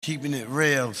Keeping it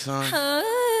real, son.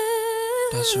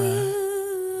 That's right.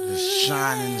 The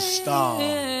shining star.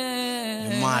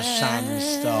 You're my shining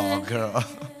star, girl.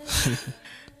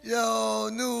 Yo,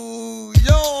 New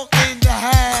York in the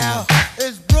house.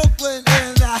 It's Brooklyn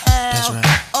in the house. That's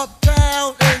right.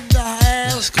 Uptown in the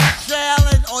house. Let's go.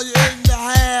 Shaolin, are you in the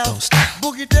house? Don't stop.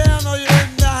 Boogie down, are you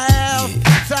in the house?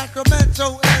 Yeah.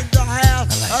 Sacramento in the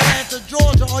house. I like Atlanta,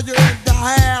 Georgia, are you in the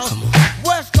house? Come on.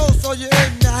 West Coast, are you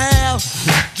in the house?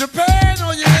 Japan,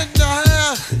 are you in the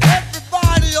house?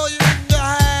 Everybody, are you in the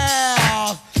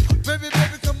house? Baby,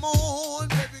 come on,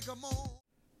 baby, come on.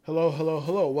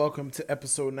 Hello. Welcome to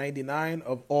episode 99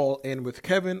 of All In with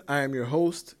Kevin. I am your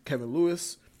host, Kevin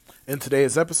Lewis. In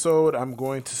today's episode, I'm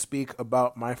going to speak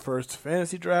about my first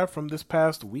fantasy draft from this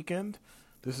past weekend.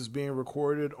 This is being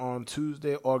recorded on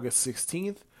Tuesday, August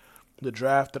 16th. The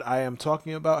draft that I am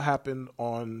talking about happened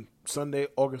on Sunday,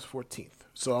 August 14th.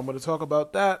 So I'm going to talk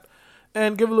about that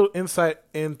and give a little insight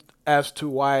in as to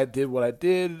why I did what I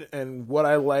did and what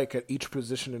I like at each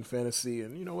position in fantasy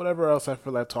and, whatever else I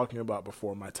feel like talking about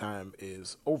before my time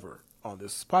is over on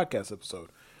this podcast episode.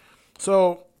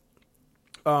 So,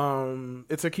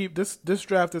 this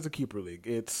draft is a keeper league.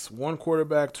 It's one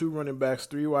quarterback, two running backs,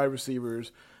 three wide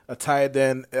receivers, a tight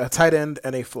end,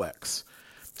 and a flex.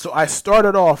 So I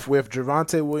started off with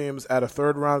Javonte Williams at a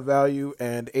third-round value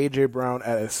and A.J. Brown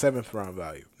at a seventh-round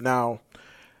value. Now,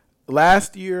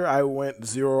 last year I went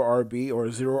 0 RB or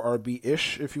 0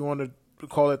 RB-ish, if you want to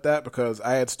call it that, because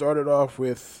I had started off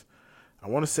with, I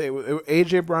want to say,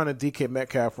 A.J. Brown and DK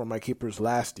Metcalf were my keepers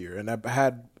last year, and I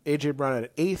had A.J. Brown at an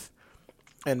 8th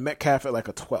and Metcalf at like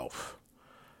a 12th.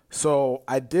 So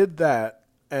I did that,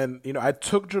 and I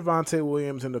took Javonte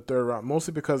Williams in the third round,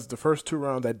 mostly because the first two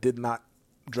rounds I did not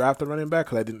draft a running back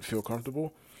because I didn't feel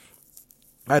comfortable.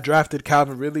 I drafted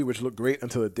Calvin Ridley, which looked great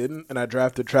until it didn't, and I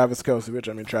drafted Travis Kelce,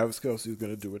 Travis Kelce is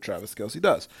going to do what Travis Kelce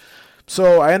does.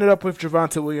 So I ended up with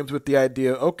Javonte Williams with the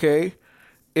idea, okay,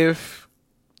 if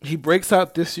he breaks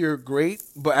out this year, great,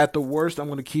 but at the worst, I'm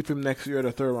going to keep him next year at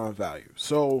a third-round value.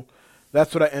 So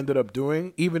that's what I ended up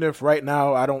doing, even if right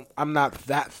now I'm not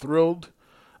that thrilled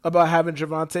about having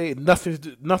Javonte.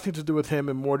 Nothing to do with him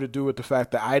and more to do with the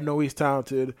fact that I know he's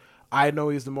talented. I know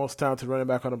he's the most talented running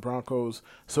back on the Broncos.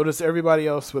 So does everybody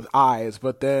else with eyes.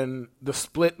 But then the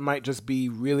split might just be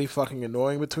really fucking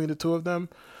annoying between the two of them.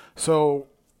 So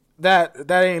that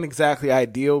ain't exactly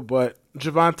ideal. But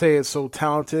Javonte is so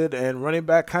talented, and running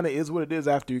back kind of is what it is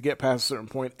after you get past a certain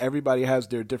point. Everybody has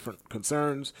their different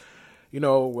concerns.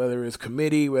 Whether it's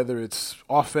committee, whether it's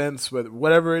offense,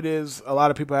 whatever it is, a lot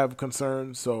of people have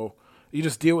concerns. So you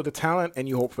just deal with the talent and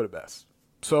you hope for the best.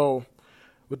 So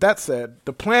with that said,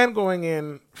 the plan going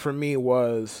in for me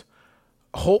was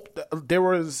there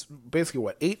was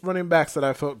basically 8 running backs that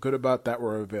I felt good about that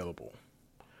were available.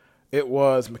 It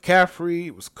was McCaffrey,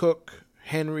 it was Cook,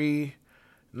 Henry,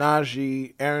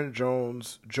 Najee, Aaron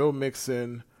Jones, Joe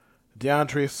Mixon,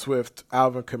 DeAndre Swift,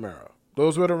 Alvin Kamara.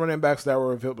 Those were the running backs that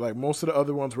were available. Like most of the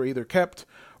other ones were either kept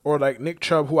or like Nick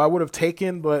Chubb, who I would have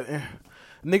taken, but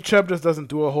Nick Chubb just doesn't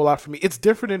do a whole lot for me. It's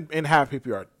different in half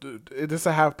PPR. This is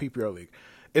a half PPR league.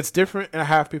 It's different in a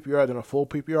half PPR than a full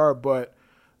PPR, but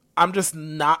I'm just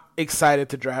not excited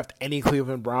to draft any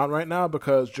Cleveland Brown right now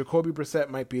because Jacoby Brissett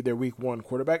might be their week 1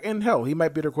 quarterback, and hell, he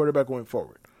might be their quarterback going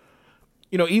forward.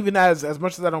 Even as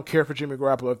much as I don't care for Jimmy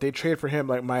Garoppolo, if they trade for him,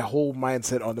 like my whole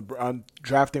mindset on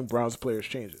drafting Browns players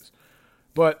changes.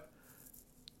 But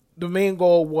the main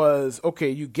goal was, okay,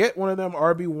 you get one of them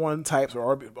RB1 types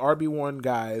or RB1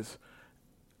 guys.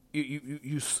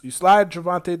 You slide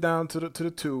Javonte down to the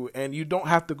 2, and you don't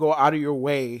have to go out of your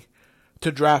way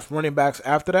to draft running backs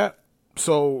after that.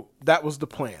 So that was the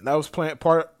plan. That was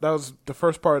the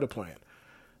first part of the plan.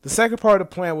 The second part of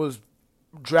the plan was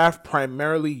draft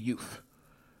primarily youth.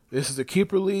 This is a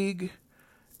keeper league,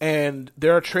 and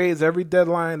there are trades every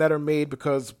deadline that are made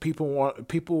because people want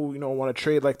to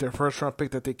trade like their first round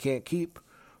pick that they can't keep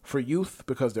for youth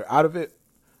because they're out of it.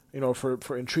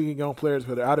 For intriguing young players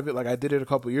where they're out of it, like I did it a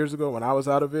couple of years ago when I was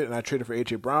out of it, and I traded for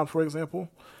A.J. Brown, for example.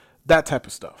 That type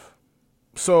of stuff.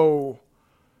 So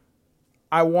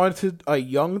I wanted a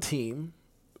young team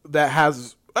I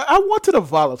wanted a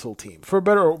volatile team. For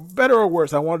better or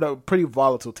worse, I wanted a pretty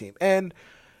volatile team. And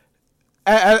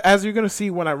as you're going to see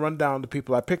when I run down the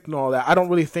people I picked and all that, I don't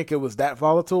really think it was that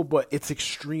volatile, but it's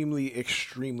extremely,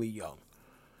 extremely young.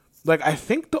 Like, I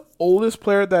think the oldest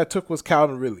player that I took was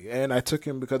Calvin Ridley, and I took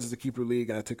him because it's a keeper league,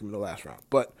 and I took him in the last round.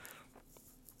 But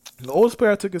the oldest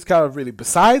player I took is Calvin Ridley.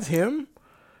 Besides him,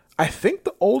 I think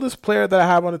the oldest player that I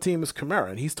have on the team is Kamara,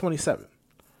 and he's 27.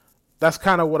 That's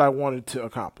kind of what I wanted to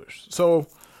accomplish. So,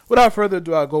 without further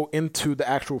ado, I'll go into the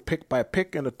actual pick by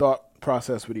pick and the thought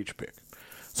process with each pick.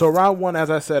 So round one, as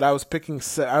I said, I was picking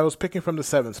from the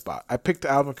 7 spot. I picked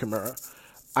Alvin Kamara.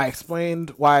 I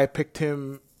explained why I picked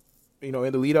him, in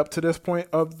the lead up to this point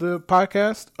of the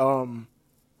podcast.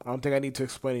 I don't think I need to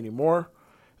explain anymore.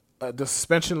 The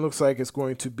suspension looks like it's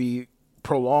going to be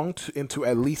prolonged into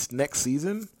at least next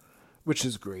season, which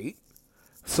is great.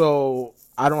 So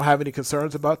I don't have any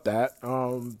concerns about that.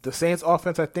 The Saints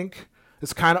offense, I think,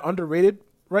 is kind of underrated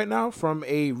right now from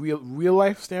a real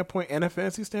life standpoint and a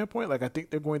fantasy standpoint. Like, I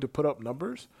think they're going to put up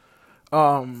numbers.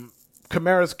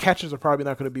 Kamara's catches are probably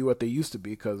not going to be what they used to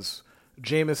be because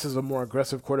Jameis is a more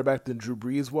aggressive quarterback than Drew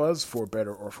Brees was, for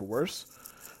better or for worse.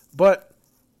 But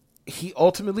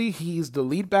he's the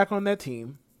lead back on that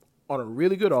team on a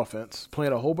really good offense,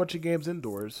 playing a whole bunch of games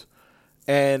indoors.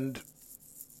 And,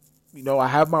 I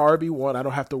have my RB1. I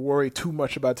don't have to worry too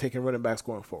much about taking running backs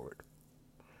going forward.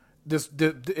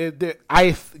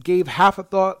 I gave half a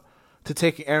thought to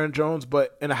taking Aaron Jones,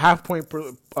 but in a half point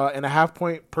per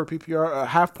PPR, a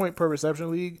half point per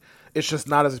reception league, it's just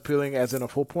not as appealing as in a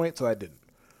full point, so I didn't.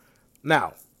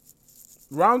 Now,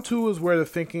 round 2 is where the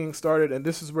thinking started, and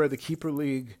this is where the keeper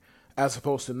league, as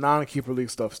opposed to non-keeper league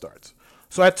stuff, starts.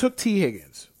 So I took T.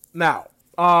 Higgins. Now,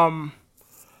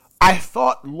 I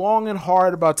thought long and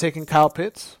hard about taking Kyle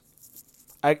Pitts.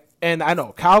 And I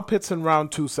know Kyle Pitts in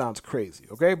round 2 sounds crazy,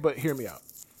 okay? But hear me out.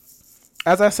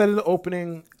 As I said in the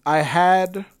opening, I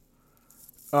have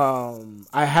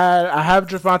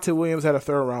Javonte Williams at a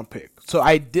 3rd round pick. So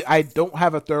I don't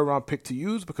have a 3rd round pick to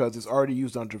use because it's already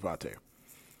used on Javonte.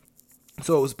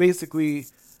 So it was basically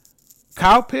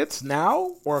Kyle Pitts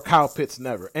now or Kyle Pitts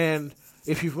never. And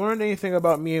if you've learned anything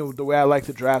about me and the way I like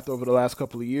to draft over the last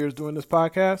couple of years doing this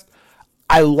podcast,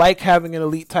 I like having an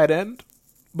elite tight end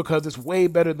because it's way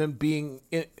better than being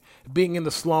in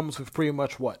the slums with pretty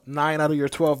much 9 out of your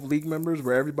 12 league members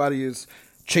where everybody is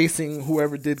chasing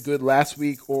whoever did good last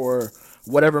week or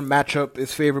whatever matchup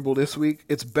is favorable this week.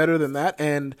 It's better than that.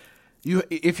 And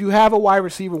if you have a wide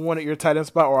receiver 1 at your tight end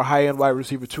spot or a high end wide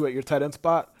receiver 2 at your tight end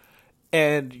spot,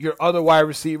 and your other wide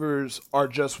receivers are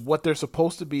just what they're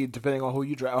supposed to be depending on who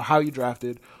you draft or how you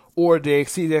drafted, or they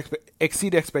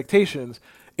exceed expectations,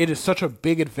 it is such a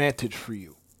big advantage for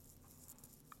you.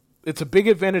 It's a big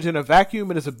advantage in a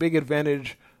vacuum, and it's a big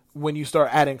advantage when you start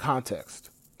adding context.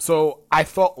 So I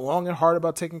thought long and hard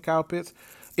about taking Kyle Pitts.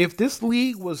 If this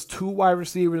league was 2 wide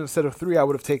receivers instead of 3, I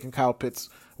would have taken Kyle Pitts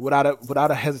without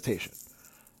a hesitation.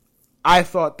 I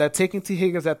thought that taking T.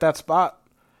 Higgins at that spot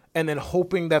and then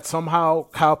hoping that somehow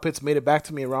Kyle Pitts made it back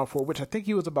to me in round 4, which I think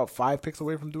he was about 5 picks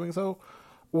away from doing so,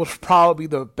 was probably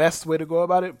the best way to go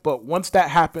about it. But once that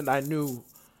happened, I knew,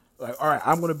 all right,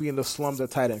 I'm going to be in the slums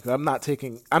at tight end because I'm not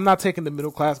taking the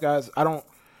middle class guys. I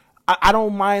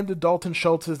don't mind the Dalton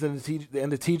Schultzes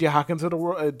and the T.J.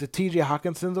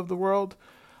 Hawkinsons of the world.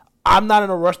 I'm not in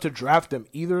a rush to draft them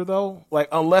either, though.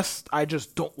 Unless I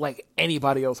just don't like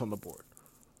anybody else on the board.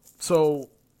 So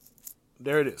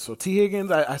there it is. So T.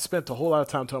 Higgins, I spent a whole lot of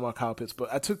time talking about Kyle Pitts,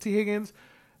 but I took T. Higgins.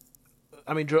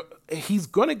 I mean, he's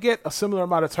going to get a similar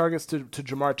amount of targets to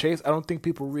Jamar Chase. I don't think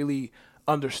people really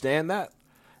understand that.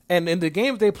 And in the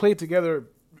games they played together,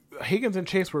 Higgins and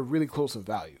Chase were really close in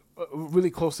value. Really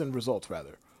close in results,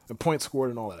 rather. And points scored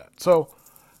and all of that. So,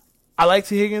 I like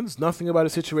T. Higgins. Nothing about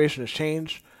his situation has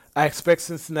changed. I expect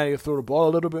Cincinnati to throw the ball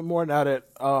a little bit more now that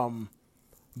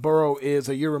Burrow is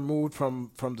a year removed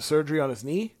from the surgery on his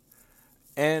knee.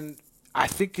 And I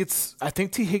think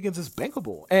T. Higgins is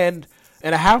bankable. And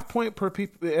at a half point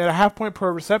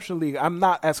per reception league, I'm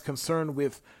not as concerned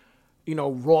with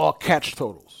raw catch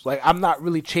totals. I'm not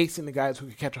really chasing the guys who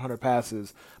can catch 100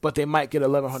 passes, but they might get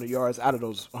 1,100 yards out of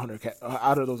those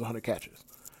 100 catches.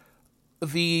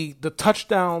 The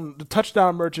touchdown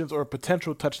merchants or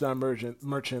potential touchdown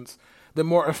merchants, the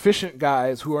more efficient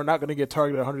guys who are not going to get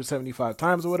targeted 175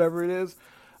 times or whatever it is,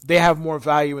 they have more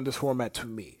value in this format to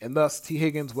me, and thus T.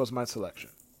 Higgins was my selection.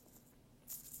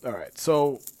 All right,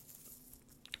 so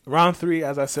round 3,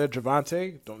 as I said,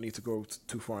 Javonte. Don't need to go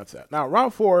too far into that. Now,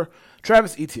 round 4,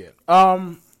 Travis Etienne.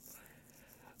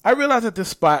 I realized at this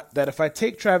spot that if I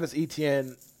take Travis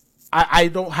Etienne, I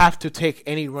don't have to take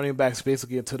any running backs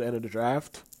basically until the end of the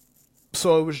draft.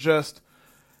 So it was just,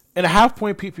 in a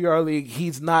half-point PPR league,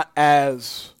 he's not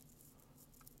as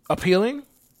appealing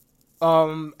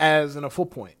as in a full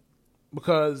point.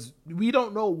 Because we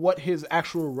don't know what his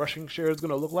actual rushing share is going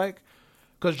to look like.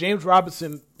 Because James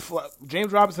Robinson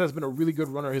has been a really good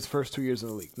runner his first 2 years in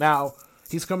the league. Now,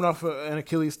 he's coming off an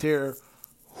Achilles tear.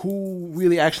 Who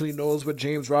really actually knows what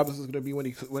James Robinson is going to be when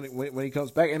he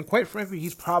comes back? And quite frankly,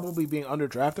 he's probably being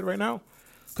underdrafted right now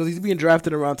because he's being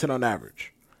drafted around 10 on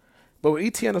average. But with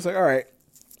Etienne, it's all right,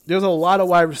 there's a lot of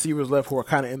wide receivers left who are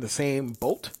kind of in the same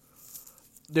boat.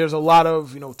 There's a lot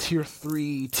of, tier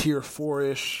 3, tier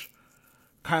 4-ish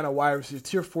kind of wide receivers,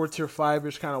 tier 4, tier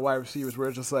 5-ish kind of wide receivers where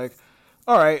it's just like,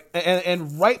 all right.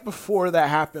 And right before that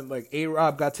happened, like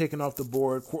A-Rob got taken off the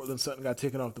board, Courtland Sutton got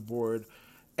taken off the board,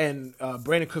 and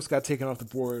Brandon Cooks got taken off the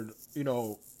board,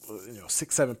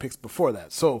 6, 7 picks before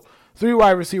that. So 3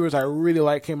 wide receivers I really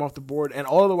like came off the board, and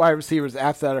all the wide receivers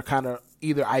after that are kind of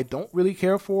either I don't really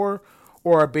care for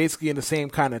or are basically in the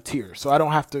same kind of tier. So I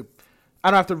don't have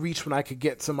to reach when I could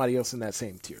get somebody else in that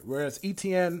same tier. Whereas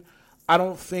ETN, I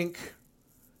don't think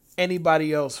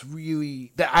anybody else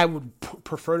really that I would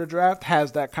prefer to draft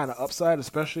has that kind of upside,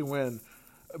 especially when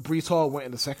Breece Hall went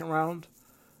in the second round.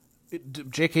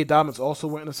 J.K. Dobbins also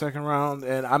went in the second round,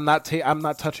 and I'm not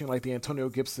touching like the Antonio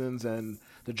Gibsons and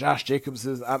the Josh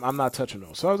Jacobses. I'm not touching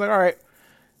those. So I was like, all right,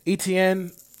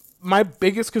 ETN. My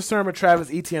biggest concern with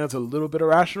Travis Etienne is a little bit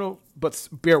irrational, but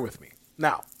bear with me.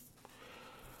 Now,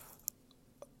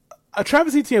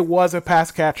 Travis Etienne was a pass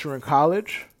catcher in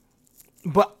college,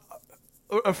 but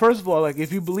first of all, like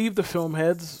if you believe the film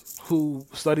heads who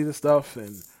study the stuff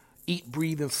and eat,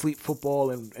 breathe, and sleep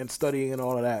football and studying and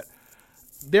all of that,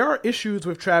 there are issues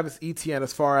with Travis Etienne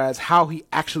as far as how he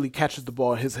actually catches the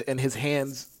ball in his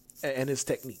hands and his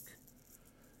technique.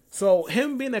 So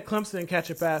him being at Clemson and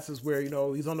catching passes where,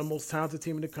 he's on the most talented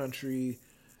team in the country,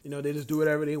 they just do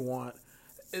whatever they want,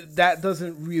 that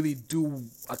doesn't really do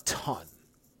a ton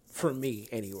for me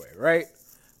anyway, right?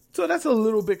 So that's a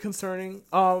little bit concerning.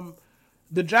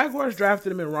 The Jaguars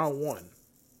drafted him in round 1.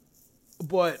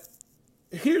 But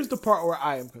here's the part where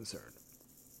I am concerned.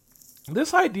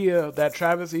 This idea that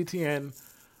Travis Etienne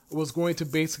was going to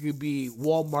basically be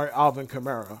Walmart Alvin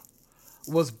Kamara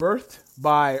was birthed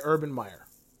by Urban Meyer.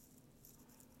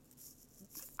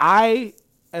 I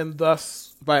am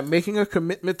thus, by making a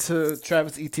commitment to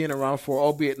Travis Etienne in round 4,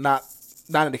 albeit not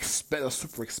a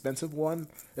super expensive one,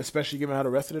 especially given how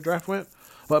the rest of the draft went,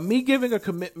 but me giving a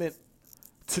commitment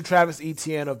to Travis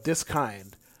Etienne of this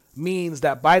kind means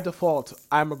that by default,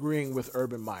 I'm agreeing with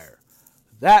Urban Meyer.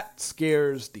 That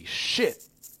scares the shit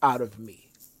out of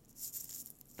me.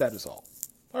 That is all.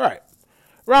 All right.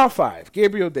 Round 5,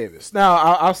 Gabriel Davis. Now,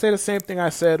 I'll say the same thing I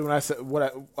said when I said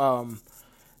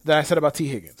that I said about T.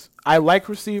 Higgins. I like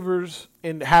receivers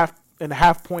in half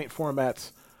point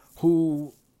formats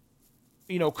who,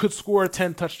 could score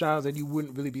 10 touchdowns and you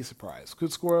wouldn't really be surprised.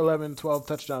 Could score 11, 12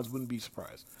 touchdowns, wouldn't be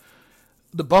surprised.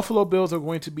 The Buffalo Bills are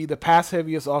going to be the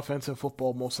pass-heaviest offense in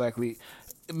football, most likely.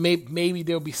 Maybe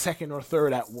they'll be second or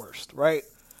third at worst, right?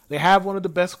 They have one of the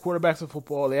best quarterbacks in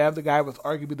football. They have the guy with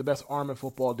arguably the best arm in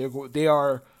football. They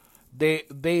are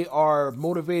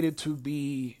motivated to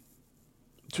be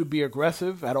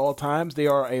aggressive at all times. They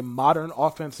are a modern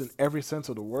offense in every sense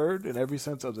of the word, in every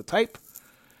sense of the type.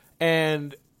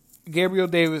 And Gabriel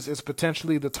Davis is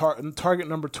potentially the target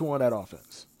number 2 on that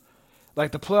offense.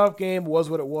 Like the playoff game was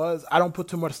what it was. I don't put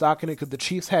too much stock in it because the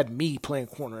Chiefs had me playing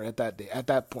corner at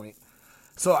that point.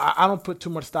 So I don't put too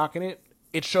much stock in it.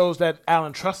 It shows that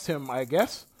Allen trusts him, I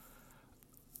guess.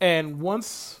 And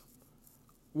once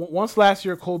last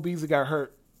year Cole Beasley got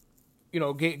hurt,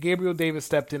 Gabriel Davis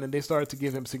stepped in and they started to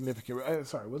give him significant.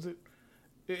 Was it?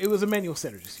 It was Emmanuel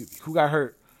Sanders, excuse me, who got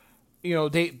hurt.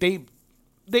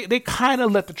 They kind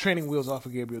of let the training wheels off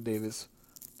of Gabriel Davis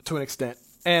to an extent,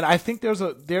 and I think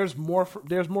there's more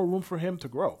room for him to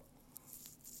grow.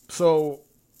 So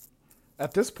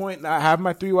at this point, I have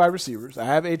my 3 wide receivers. I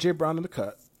have A.J. Brown in the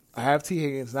cut. I have T.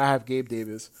 Higgins, and I have Gabe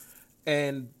Davis.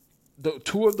 And the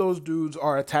 2 of those dudes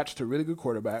are attached to really good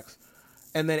quarterbacks.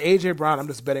 And then A.J. Brown, I'm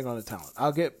just betting on the talent.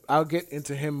 I'll get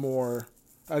into him more.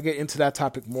 I'll get into that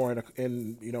topic more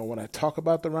in when I talk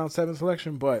about the round 7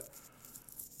 selection. But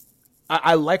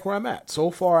I like where I'm at.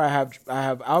 So far, I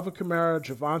have Alvin Kamara,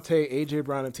 Javonte, A.J.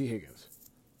 Brown, and T. Higgins.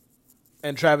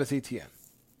 And Travis Etienne.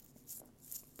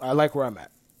 I like where I'm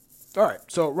at. All right,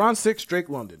 so round 6, Drake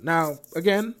London. Now,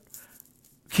 again,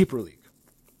 keeper league.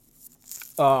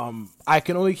 I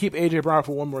can only keep A.J. Brown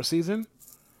for 1 more season.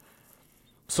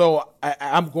 So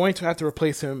I'm going to have to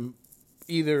replace him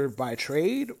either by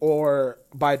trade or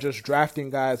by just drafting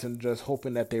guys and just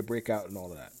hoping that they break out and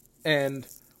all of that. And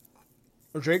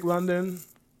Drake London,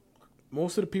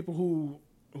 most of the people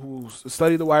who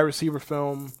study the wide receiver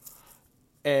film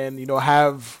and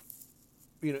have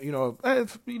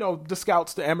the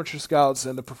scouts, the amateur scouts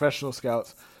and the professional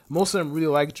scouts, most of them really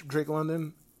like Drake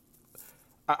London.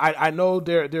 I know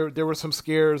there were some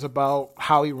scares about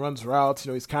how he runs routes.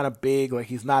 He's kind of big, like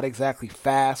he's not exactly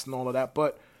fast and all of that.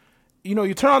 But,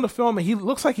 you turn on the film and he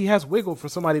looks like he has wiggle for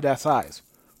somebody that size.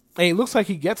 And he looks like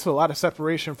he gets a lot of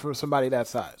separation for somebody that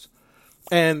size.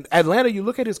 And Atlanta, you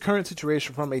look at his current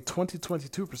situation from a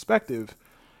 2022 perspective,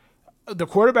 the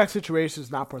quarterback situation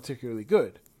is not particularly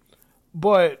good.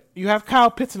 But you have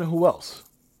Kyle Pitts and who else?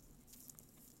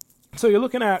 So you're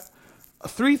looking at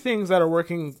three things that are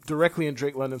working directly in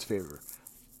Drake London's favor.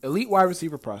 Elite wide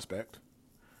receiver prospect.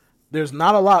 There's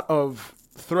not a lot of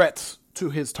threats to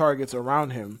his targets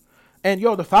around him. And,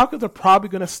 the Falcons are probably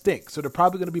going to stink, so they're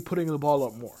probably going to be putting the ball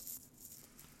up more.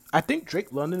 I think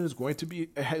Drake London is going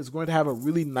to have a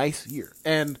really nice year.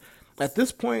 And at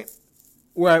this point,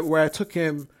 where I took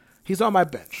him, he's on my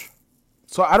bench.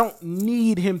 So I don't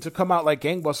need him to come out like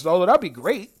gangbusters, although that'd be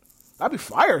great. I'd be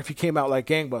fired if he came out like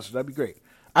gangbusters. That'd be great.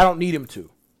 I don't need him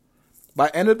to. By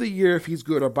end of the year, if he's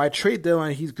good, or by trade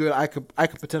deadline, he's good, I could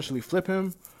potentially flip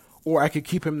him, or I could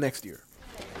keep him next year.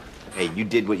 Hey, you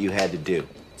did what you had to do.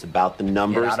 It's about the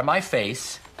numbers. Get out of my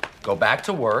face. Go back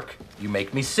to work. You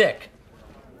make me sick.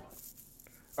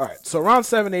 All right, so round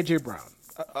 7, A.J. Brown.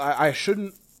 I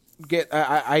shouldn't get...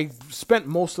 I spent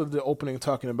most of the opening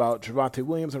talking about Javonte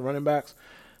Williams and running backs,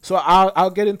 so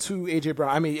I'll get into A.J. Brown.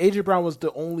 I mean, A.J. Brown was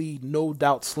the only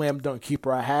no-doubt slam dunk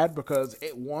keeper I had because,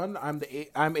 I'm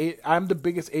the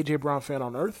biggest A.J. Brown fan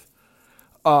on earth.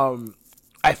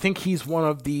 I think he's one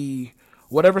of the...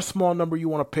 whatever small number you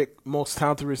want to pick, most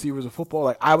talented receivers of football.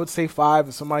 Like, I would say 5.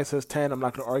 If somebody says 10, I'm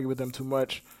not going to argue with them too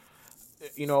much.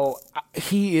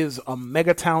 He is a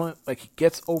mega talent. Like, he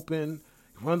gets open.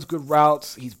 He runs good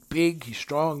routes. He's big. He's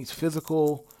strong. He's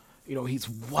physical. He's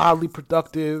wildly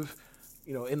productive.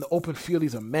 In the open field,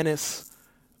 he's a menace.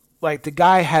 Like, the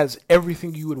guy has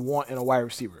everything you would want in a wide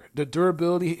receiver. The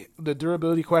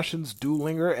durability questions do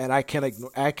linger, and I can't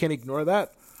ignore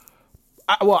that.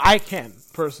 I can,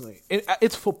 personally.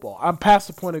 It's football. I'm past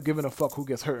the point of giving a fuck who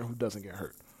gets hurt and who doesn't get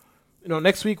hurt.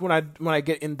 Next week when I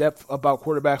get in depth about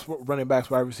quarterbacks, running backs,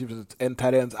 wide receivers, and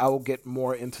tight ends, I will get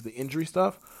more into the injury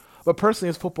stuff. But personally,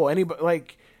 it's football. Anybody,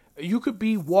 like, you could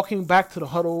be walking back to the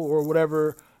huddle or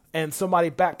whatever, and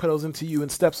somebody backpedals into you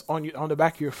and steps on the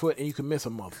back of your foot, and you can miss a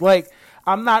month. Like,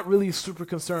 I'm not really super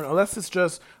concerned unless it's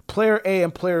just player A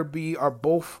and player B are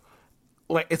both.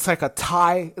 Like, it's like a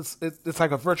tie. It's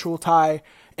like a virtual tie,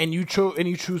 and you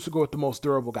choose to go with the most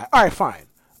durable guy. All right, fine.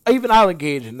 Even I'll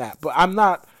engage in that, but I'm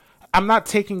not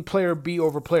taking player B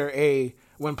over player A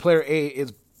when player A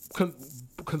is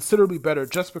considerably better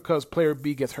just because player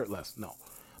B gets hurt less. No.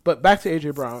 But back to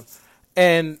A.J. Brown,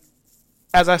 and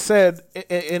as I said,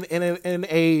 in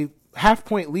a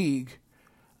half-point league,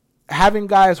 having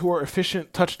guys who are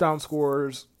efficient touchdown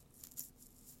scorers,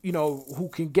 who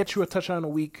can get you a touchdown a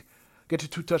week, get you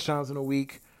 2 touchdowns in a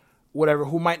week, whatever,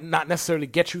 who might not necessarily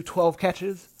get you 12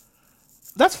 catches,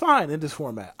 that's fine in this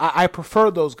format. I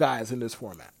prefer those guys in this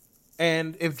format.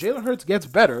 And if Jalen Hurts gets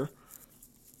better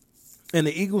and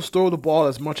the Eagles throw the ball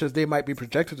as much as they might be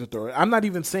projected to throw it, I'm not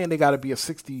even saying they got to be a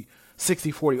 60-40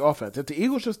 offense. If the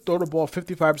Eagles just throw the ball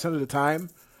 55% of the time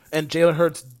and Jalen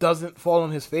Hurts doesn't fall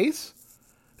on his face,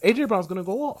 A.J. Brown's going to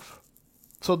go off.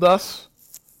 So thus,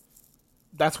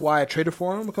 that's why I traded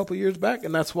for him a couple years back,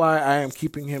 and that's why I am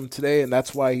keeping him today, and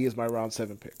that's why he is my round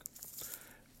 7 pick.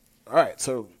 All right,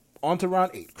 so on to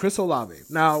round 8, Chris Olave.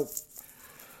 Now,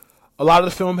 a lot of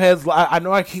the film heads, I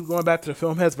know I keep going back to the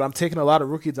film heads, but I'm taking a lot of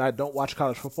rookies and I don't watch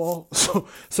college football.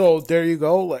 So there you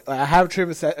go. Like, I have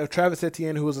Travis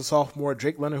Etienne, who was a sophomore,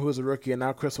 Drake London, who was a rookie, and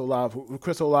now Chris Olave,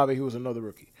 who was another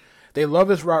rookie. They love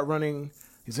his route running.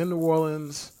 He's in New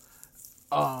Orleans.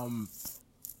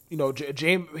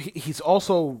 He's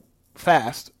also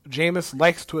fast. Jameis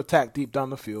likes to attack deep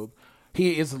down the field.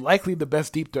 He is likely the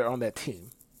best deep threat on that team.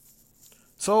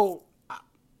 So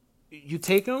you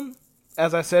take him.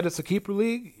 As I said, it's a keeper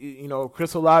league.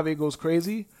 Chris Olave goes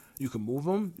crazy. You can move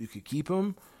him. You can keep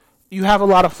him. You have a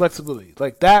lot of flexibility.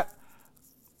 Like that,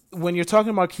 when you're talking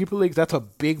about keeper leagues, that's a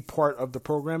big part of the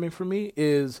programming for me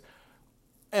is,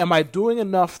 am I doing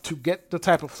enough to get the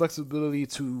type of flexibility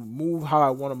to move how I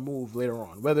want to move later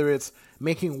on? Whether it's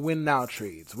making win-now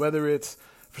trades, whether it's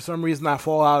for some reason I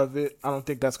fall out of it. I don't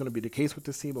think that's going to be the case with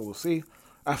this team, but we'll see.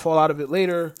 I fall out of it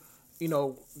later.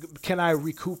 Can I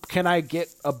recoup? Can I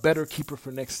get a better keeper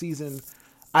for next season?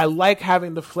 I like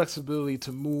having the flexibility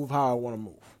to move how I want to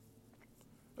move.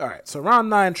 All right, so round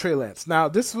 9, Trey Lance. Now,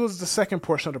 this was the second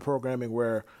portion of the programming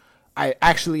where I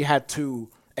actually had to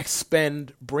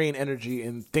expend brain energy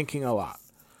in thinking a lot.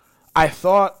 I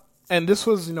thought, and this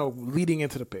was, leading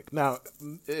into the pick. Now,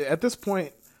 at this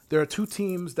point, there are 2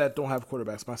 teams that don't have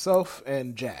quarterbacks, myself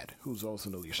and Jad, who's also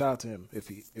in the league. Shout out to him if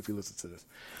he listens to this.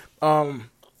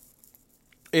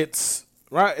 It's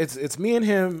me and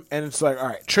him, and it's like, all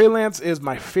right, Trey Lance is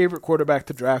my favorite quarterback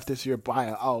to draft this year by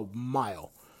a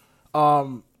mile.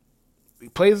 He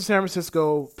plays in San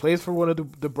Francisco, plays for one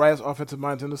of the brightest offensive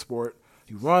minds in the sport.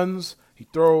 He runs, he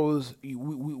throws.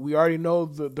 We already know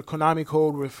the Konami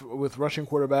code with rushing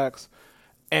quarterbacks,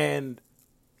 and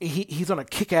he's on a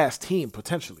kick-ass team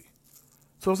potentially.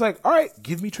 So it's like, all right,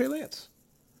 give me Trey Lance.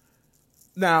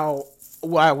 Now,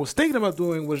 what I was thinking about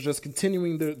doing was just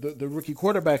continuing the rookie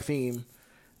quarterback theme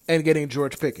and getting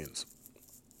George Pickens.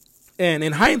 And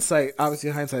in hindsight, obviously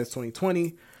hindsight is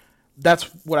 2020. That's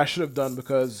what I should have done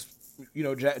because, you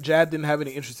know, Jad didn't have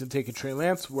any interest in taking Trey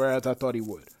Lance, whereas I thought he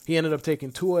would. He ended up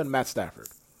taking Tua and Matt Stafford,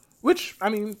 which, I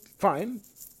mean, fine,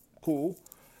 cool.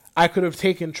 I could have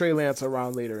taken Trey Lance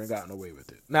around later and gotten away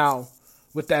with it. Now,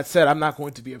 with that said, I'm not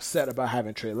going to be upset about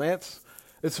having Trey Lance.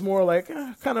 It's more like,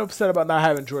 kind of upset about not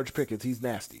having George Pickens. He's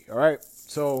nasty, all right?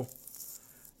 So,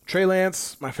 Trey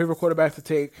Lance, my favorite quarterback to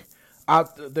take.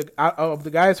 Out of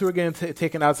the guys who are getting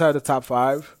taken outside the top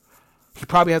 5, he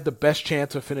probably has the best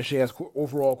chance of finishing as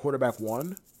overall quarterback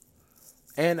 1.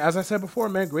 And as I said before,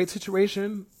 man, great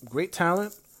situation, great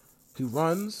talent. He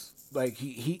runs, like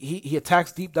he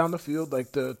attacks deep down the field.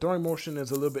 Like the throwing motion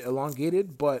is a little bit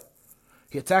elongated, but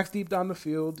he attacks deep down the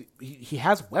field. He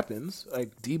has weapons.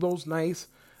 Like Debo's nice.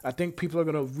 I think people are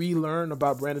gonna relearn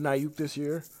about Brandon Ayuk this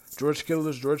year. George Kittle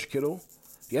is George Kittle.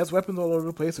 He has weapons all over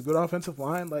the place. A good offensive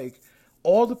line. Like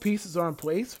all the pieces are in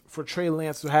place for Trey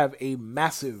Lance to have a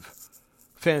massive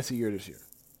fantasy year this year.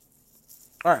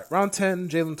 All right, round 10,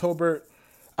 Jalen Tolbert.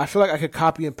 I feel like I could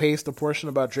copy and paste the portion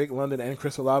about Drake London and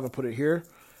Chris Olave and put it here.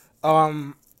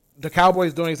 The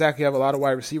Cowboys don't exactly have a lot of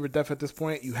wide receiver depth at this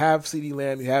point. You have CeeDee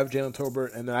Lamb, you have Jalen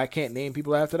Tolbert, and then I can't name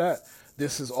people after that.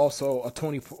 This is also a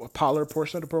Tony Pollard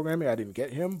portion of the programming. I didn't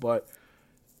get him, but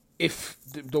if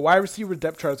the wide receiver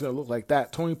depth chart is going to look like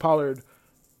that, Tony Pollard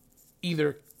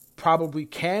either probably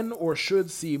can or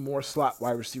should see more slot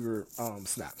wide receiver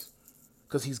snaps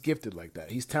because he's gifted like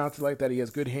that. He's talented like that. He has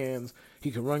good hands.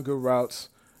 He can run good routes,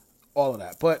 all of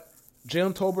that. But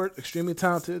Jalen Tolbert, extremely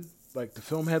talented. Like the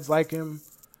film heads like him.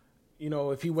 You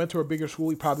know, if he went to a bigger school,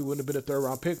 he probably wouldn't have been a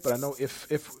third-round pick. But I know if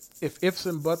ifs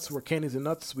and buts were candies and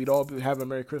nuts, we'd all be having a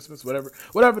Merry Christmas,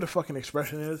 whatever the fucking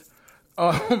expression is.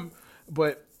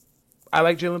 But I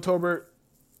like Jalen Tolbert.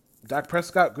 Dak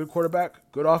Prescott, good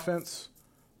quarterback, good offense.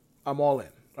 I'm all in.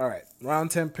 All right,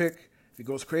 round 10 pick. If he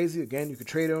goes crazy, again, you could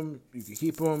trade him. You can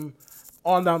keep him.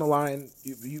 On down the line,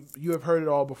 you have heard it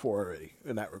all before already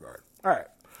in that regard. All right,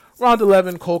 round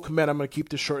 11, Cole Kmet. I'm going to keep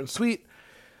this short and sweet.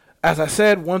 As I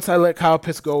said, once I let Kyle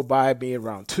Pitts go by me in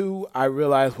round 2, I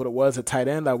realized what it was at tight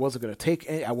end. I wasn't going to take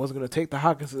the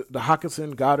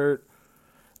Hockenson, Goddard.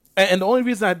 And the only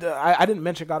reason I didn't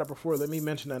mention Goddard before, let me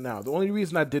mention that now. The only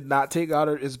reason I did not take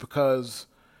Goddard is because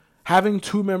having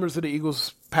 2 members of the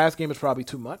Eagles' pass game is probably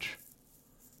too much.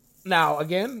 Now,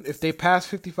 again, if they pass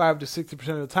 55 to 60%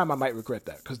 of the time, I might regret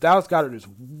that because Dallas Goedert is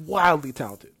wildly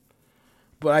talented.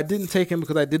 But I didn't take him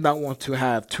because I did not want to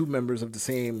have 2 members of the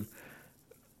same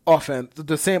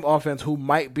offense who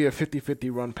might be a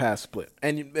 50-50 run-pass split.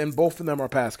 And both of them are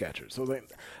pass catchers. So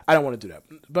I don't want to do that.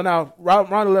 But now,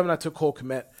 round 11, I took Cole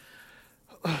Kmet.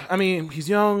 I mean, he's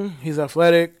young. He's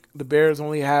athletic. The Bears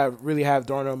only really have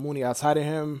Darnell Mooney outside of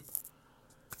him.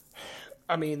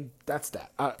 I mean, that's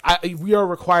that. We are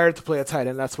required to play a tight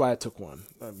end. That's why I took one.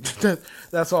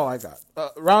 That's all I got.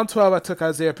 Round 12, I took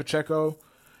Isaiah Pacheco.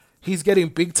 He's getting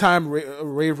big-time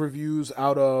rave reviews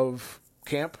out of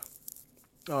camp.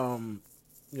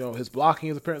 His blocking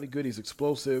is apparently good. He's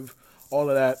explosive. All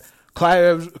of that.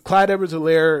 Clyde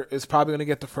Edwards-Helaire is probably going to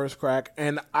get the first crack.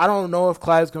 And I don't know if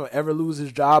Clyde's going to ever lose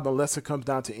his job unless it comes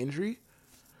down to injury.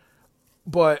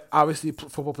 But obviously,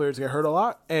 football players get hurt a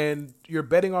lot, and you're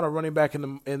betting on a running back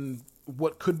in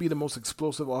what could be the most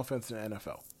explosive offense in the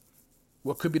NFL,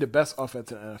 what could be the best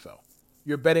offense in the NFL.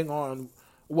 You're betting on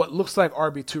what looks like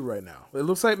RB2 right now. It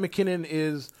looks like McKinnon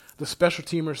is the special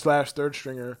teamer / third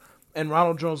stringer, and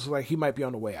Ronald Jones looks like he might be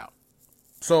on the way out.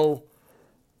 So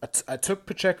I took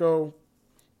Pacheco.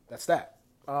 That's that.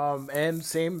 And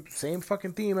same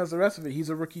fucking theme as the rest of it. He's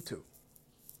a rookie too.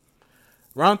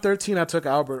 Round 13, I took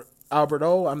Albert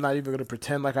O. I'm not even going to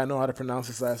pretend like I know how to pronounce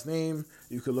his last name.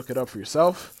 You could look it up for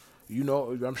yourself.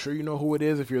 I'm sure you know who it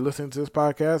is if you're listening to this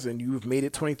podcast and you've made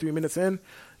it 23 minutes in.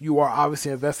 You are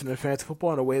obviously invested in fantasy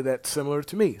football in a way that's similar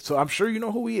to me. So I'm sure you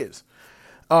know who he is.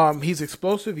 He's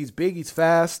explosive. He's big. He's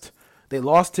fast. They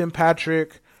lost Tim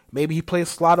Patrick. Maybe he plays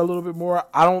slot a little bit more.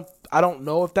 I don't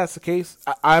know if that's the case.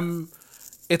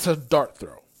 It's a dart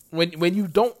throw. When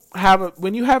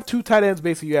you have 2 tight ends,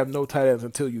 basically you have no tight ends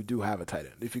until you do have a tight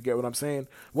end. If you get what I'm saying,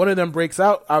 one of them breaks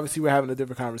out. Obviously, we're having a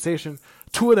different conversation.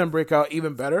 2 of them break out,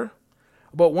 even better.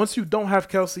 But once you don't have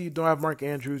Kelsey, you don't have Mark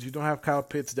Andrews, you don't have Kyle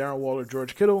Pitts, Darren Waller,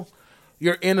 George Kittle,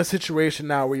 you're in a situation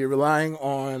now where you're relying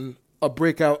on a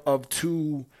breakout of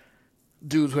two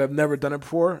dudes who have never done it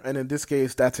before, and in this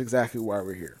case, that's exactly why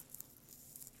we're here.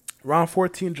 Round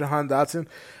 14, Jahan Dotson.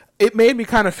 It made me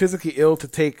kind of physically ill to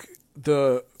take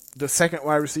the second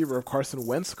wide receiver of Carson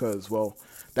Wentz because, well,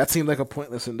 that seemed like a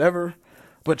pointless endeavor.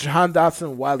 But Jahan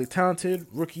Dotson, wildly talented,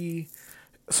 rookie.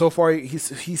 So far, he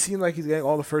seemed like he's getting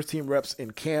all the first-team reps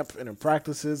in camp and in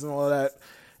practices and all of that.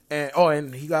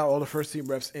 And he got all the first-team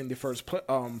reps in the first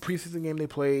preseason game they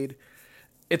played.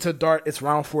 It's a dart. It's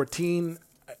round 14.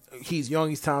 He's young.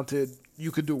 He's talented.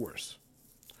 You could do worse.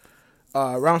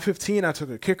 Round 15, I took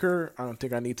a kicker. I don't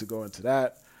think I need to go into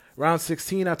that. Round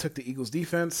 16, I took the Eagles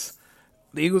defense.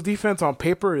 The Eagles defense on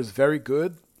paper is very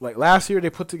good. Like last year, they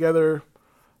put together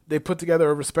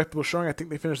a respectable showing. I think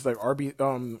they finished like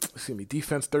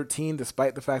defense 13,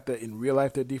 despite the fact that in real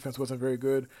life their defense wasn't very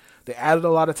good. They added a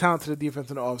lot of talent to the defense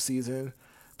in the offseason.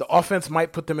 The offense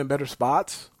might put them in better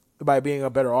spots by being a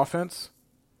better offense.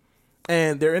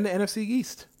 And they're in the NFC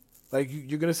East. Like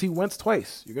you're going to see Wentz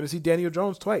twice. You're going to see Daniel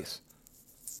Jones twice.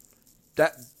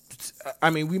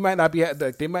 We might not be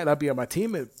they might not be on my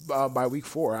team by week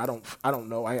 4. I don't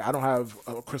know. I don't have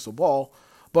a crystal ball.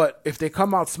 But if they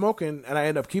come out smoking and I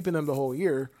end up keeping them the whole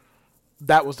year,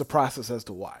 that was the process as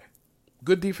to why.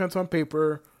 Good defense on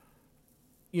paper.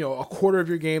 A quarter of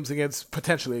your games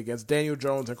potentially against Daniel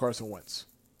Jones and Carson Wentz.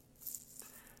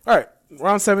 All right,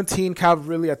 round 17, Calvin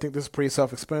Ridley. I think this is pretty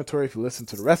self-explanatory if you listen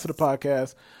to the rest of the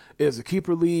podcast. It is a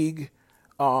keeper league.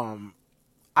 I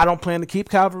don't plan to keep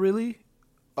Calvin Ridley.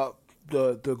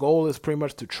 The goal is pretty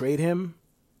much to trade him.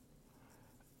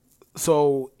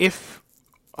 So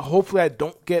hopefully I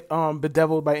don't get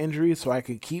bedeviled by injuries, so I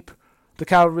can keep the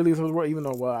Calvin Ridleys of the world. Even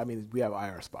though, we have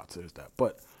IR spots, there's that.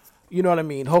 But you know what I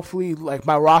mean. Hopefully, like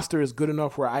my roster is good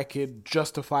enough where I could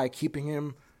justify keeping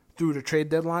him through the trade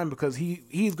deadline because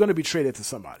he's going to be traded to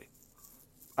somebody.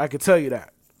 I could tell you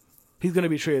that. He's going to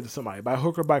be traded to somebody. By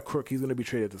hook or by crook, he's going to be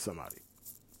traded to somebody.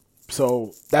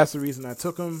 So that's the reason I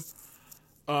took him.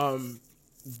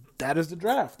 That is the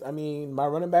draft. My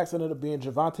running backs ended up being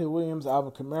Javonte Williams,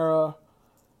 Alvin Kamara,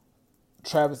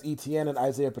 Travis Etienne, and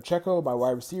Isaiah Pacheco. My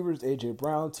wide receivers, A.J.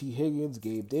 Brown, T. Higgins,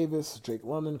 Gabe Davis, Drake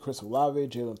London, Chris Olave,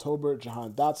 Jalen Tolbert,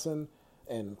 Jahan Dotson,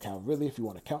 and Calvin Ridley, if you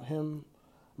want to count him.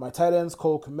 My tight ends,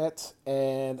 Cole Kmet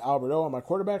and Albert O. And my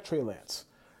quarterback, Trey Lance.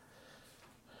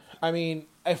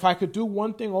 If I could do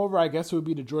one thing over, I guess it would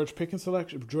be the George Pickens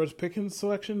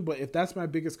selection. But if that's my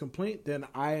biggest complaint, then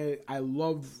I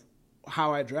love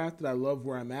how I drafted. I love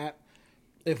where I'm at.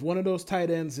 If one of those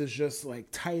tight ends is just like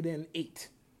tight end 8,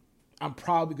 I'm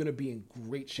probably going to be in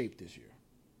great shape this year.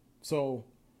 So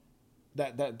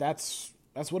that's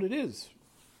what it is.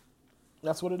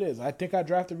 That's what it is. I think I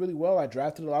drafted really well. I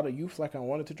drafted a lot of youth like I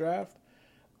wanted to draft.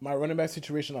 My running back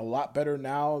situation a lot better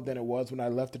now than it was when I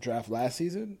left the draft last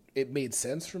season. It made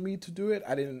sense for me to do it.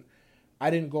 I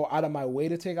didn't go out of my way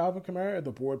to take Alvin Kamara.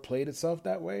 The board played itself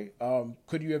that way.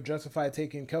 Could you have justified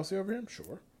taking Kelsey over him?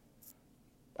 Sure.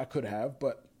 I could have,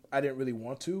 but I didn't really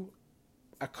want to.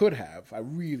 I could have. I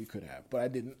really could have, but I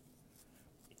didn't.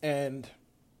 And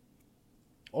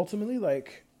ultimately,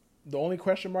 the only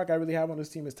question mark I really have on this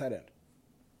team is tight end.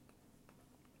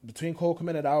 Between Cole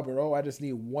Kmet and Albert O, I just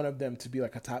need one of them to be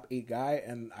like a top 8 guy,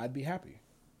 and I'd be happy.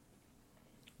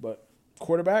 But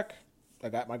quarterback, I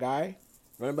got my guy.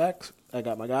 Running backs, I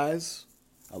got my guys.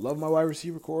 I love my wide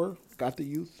receiver core. Got the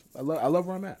youth. I love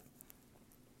where I'm at.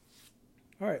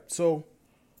 All right, so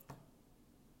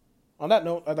on that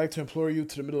note, I'd like to implore you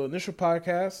to the Middle Initial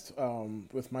podcast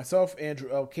with myself,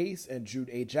 Andrew L. Case, and Jude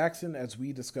A. Jackson as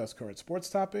we discuss current sports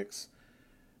topics.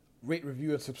 Rate,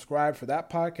 review, and subscribe for that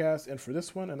podcast and for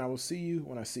this one, and I will see you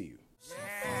when I see you.